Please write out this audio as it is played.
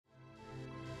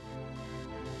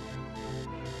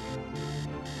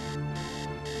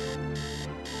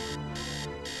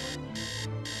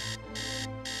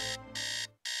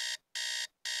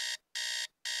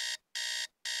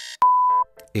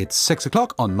It's 6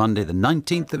 o'clock on Monday the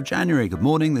 19th of January. Good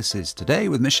morning, this is Today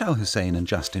with Michelle Hussein and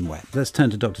Justin Webb. Let's turn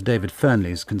to Dr David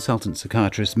Fernley, consultant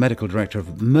psychiatrist, medical director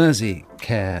of Mersey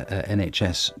Care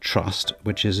NHS Trust,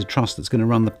 which is a trust that's going to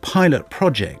run the pilot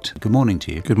project. Good morning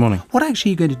to you. Good morning. What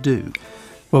actually are you going to do?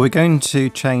 Well, we're going to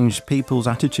change people's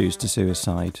attitudes to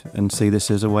suicide and see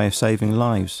this as a way of saving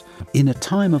lives. In a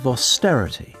time of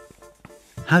austerity,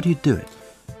 how do you do it?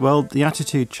 Well, the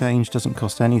attitude change doesn't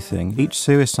cost anything. Each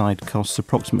suicide costs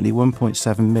approximately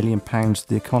 £1.7 million to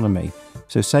the economy.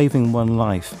 So saving one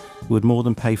life would more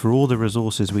than pay for all the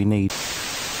resources we need.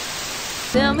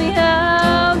 Tell me,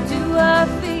 how do I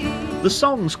feel? The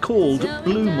song's called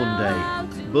Blue Monday,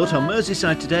 but on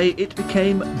Merseyside today it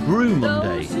became Brew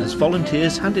Monday as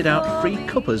volunteers handed out free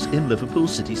cuppers in Liverpool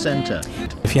city centre.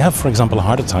 If you have, for example, a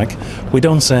heart attack, we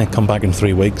don't say come back in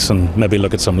 3 weeks and maybe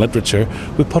look at some literature.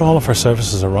 We put all of our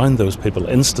services around those people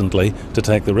instantly to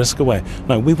take the risk away.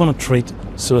 Now, we want to treat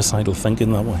suicidal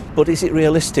thinking that way. But is it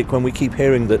realistic when we keep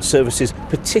hearing that services,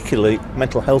 particularly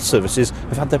mental health services,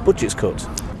 have had their budgets cut?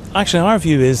 Actually, our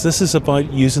view is this is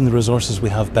about using the resources we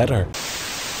have better.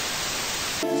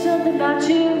 Something about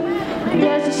you,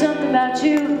 yes, there's something about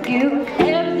you,